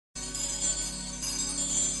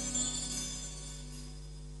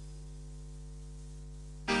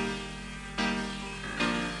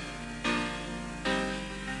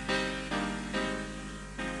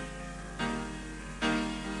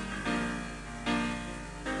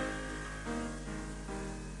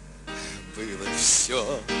было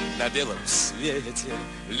все на белом свете,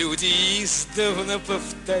 люди издавна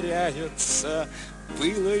повторяются.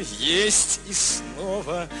 Было, есть и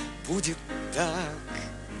снова будет так.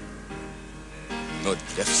 Но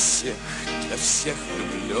для всех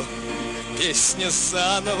влюбленных песня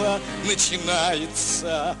заново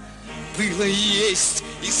начинается. Было, есть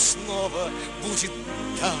и снова будет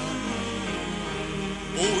так.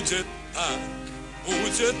 Будет так,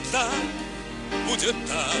 будет так, будет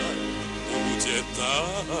так, будет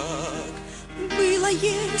так. Было,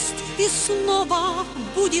 есть и снова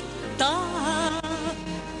будет так.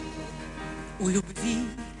 У любви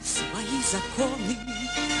свои законы,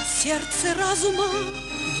 сердце разума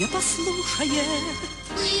не послушает.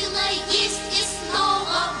 Было, есть и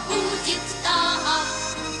снова будет так.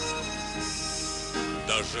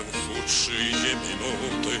 Даже в худшие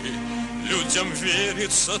минуты людям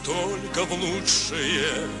верится только в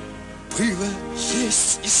лучшее. Было,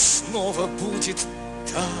 есть и снова будет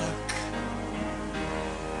так.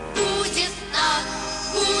 Будет так,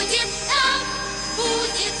 будет так,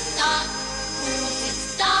 будет так, будет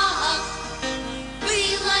так.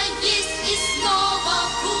 Было, есть и снова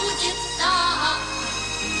будет так.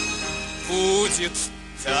 Будет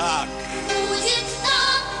так. Будет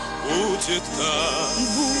так. Будет так.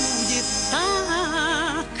 Будет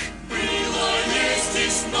так. Было, есть и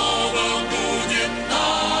снова будет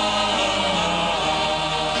так.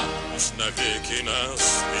 Пусть навеки нас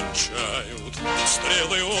венчают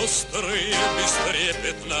стрелы острые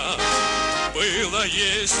бестрепетно. Было,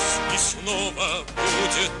 есть и снова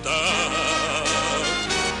будет так.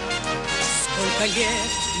 Сколько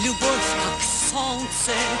лет любовь, как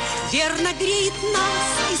солнце, верно греет нас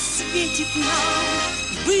и светит нам.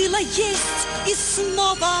 Было, есть и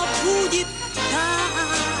снова будет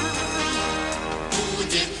так.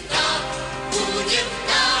 Будет так, будет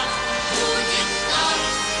так, будет так,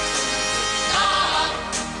 так.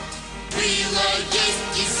 Было,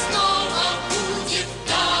 есть и снова будет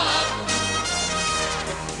так.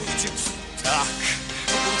 Будет так,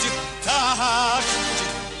 будет так,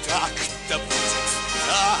 будет так, да будет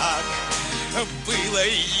так. Было,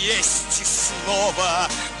 есть и снова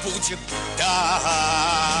будет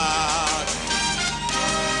так.